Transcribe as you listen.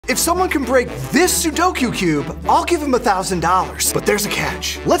If someone can break this Sudoku cube, I'll give him $1,000. But there's a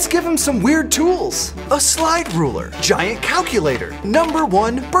catch. Let's give him some weird tools. A slide ruler, giant calculator,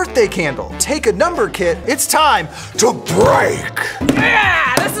 #1 birthday candle. Take a number kit, it's time to break.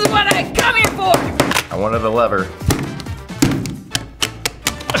 Yeah, this is what I come here for. I wanted the lever.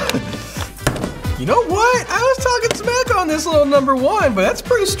 You know what? I was talking smack on this little #1, but that's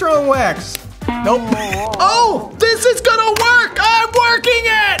pretty strong wax. Nope. Oh, this is gonna work! I'm working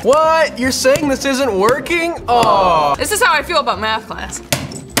it! What? You're saying this isn't working? Oh. This is how I feel about math class.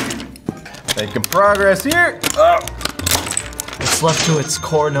 Making progress here. It's left to its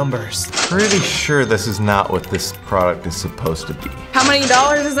core numbers. Pretty sure this is not what this product is supposed to be. How many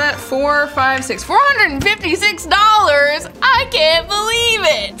dollars is that? 4, 5, 6, $456. I can't believe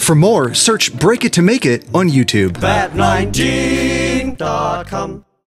it. For more, search Break It to Make It on YouTube. Bat19.com